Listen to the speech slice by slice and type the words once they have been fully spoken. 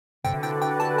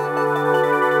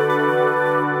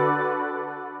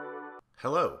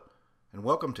Hello, and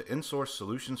welcome to InSource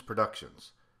Solutions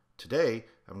Productions. Today,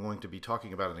 I'm going to be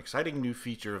talking about an exciting new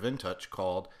feature of InTouch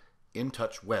called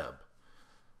InTouch Web.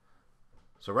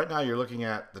 So right now you're looking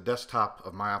at the desktop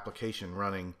of my application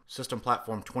running System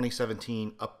Platform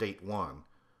 2017 Update 1.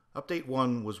 Update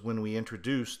 1 was when we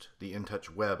introduced the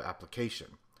InTouch Web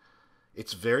application.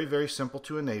 It's very simple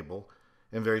to enable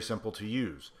and very simple to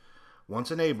use.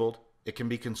 Once enabled, it can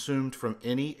be consumed from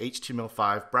any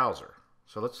HTML5 browser.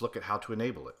 So let's look at how to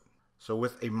enable it. So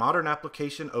with a modern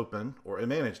application open, or a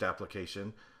managed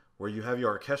application, where you have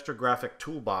your Orchestra graphic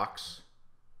toolbox,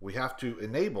 we have to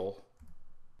enable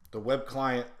the web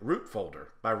client root folder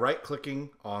by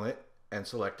right-clicking on it and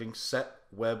selecting Set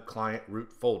Web Client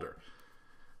Root Folder.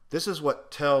 This is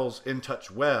what tells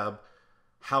InTouch Web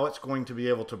how it's going to be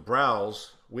able to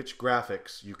browse which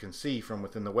graphics you can see from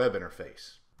within the web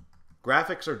interface.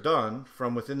 Graphics are done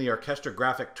from within the Orchestra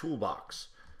graphic toolbox.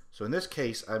 So in this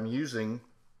case, I'm using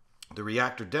the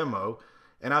Reactor demo,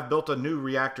 and I've built a new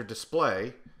Reactor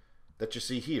display that you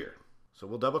see here. So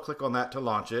we'll double click on that to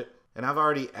launch it, and I've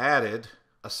already added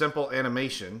a simple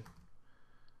animation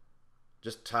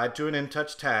just tied to an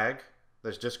InTouch tag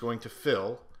that's just going to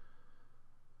fill.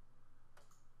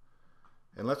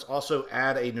 And let's also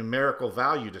add a numerical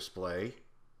value display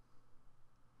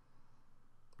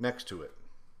next to it.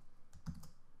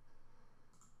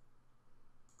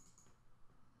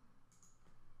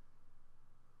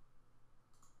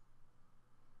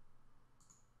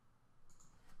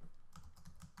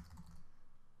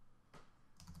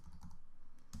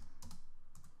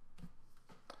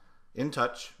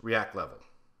 InTouch React level.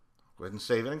 Go ahead and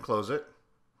save it and close it.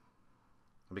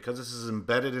 And because this is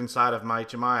embedded inside of my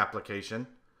HMI application,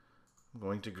 I'm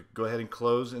going to go ahead and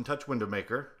close InTouch Window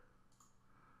Maker.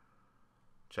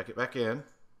 Check it back in.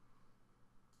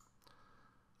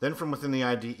 Then from within the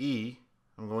IDE,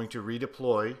 I'm going to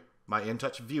redeploy my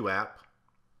InTouch View app.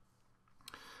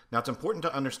 Now it's important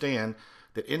to understand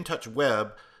that InTouch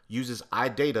Web uses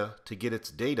iData to get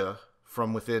its data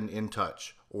from within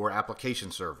InTouch or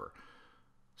application server.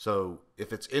 So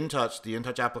if it's InTouch, the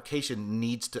InTouch application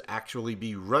needs to actually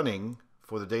be running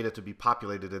for the data to be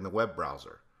populated in the web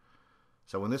browser.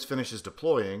 So when this finishes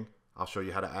deploying, I'll show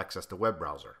you how to access the web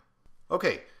browser.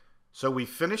 Okay, so we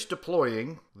finished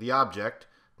deploying the object.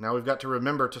 Now we've got to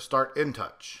remember to start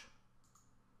InTouch.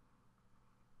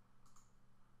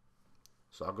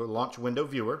 So I'll go launch Window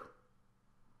Viewer.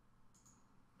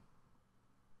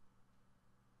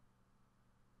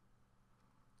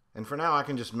 And for now, I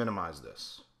can just minimize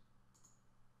this.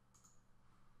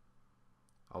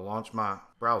 I'll launch my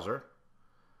browser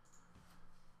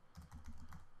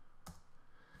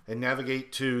and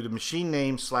navigate to the machine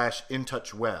name /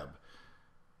 InTouch Web.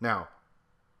 Now,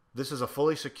 this is a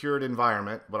fully secured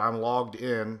environment, but I'm logged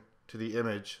in to the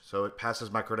image, so it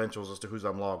passes my credentials as to who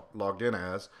I'm logged in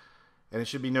as. And it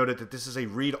should be noted that this is a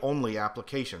read-only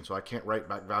application, so I can't write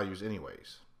back values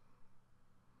anyways.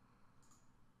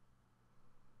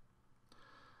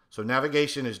 So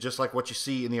navigation is just like what you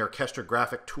see in the Orchestra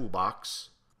graphic toolbox.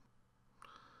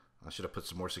 I should have put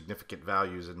some more significant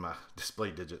values in my display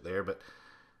digit there, but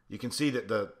you can see that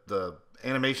the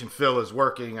animation fill is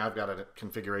working. I've got a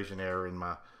configuration error in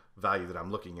my value that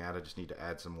I'm looking at. I just need to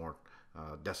add some more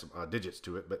digits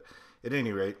to it. But at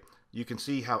any rate, you can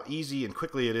see how easy and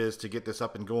quickly it is to get this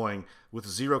up and going with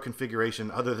zero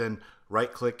configuration other than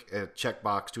right-click a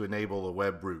checkbox to enable a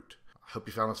web root. I hope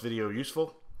you found this video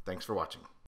useful. Thanks for watching.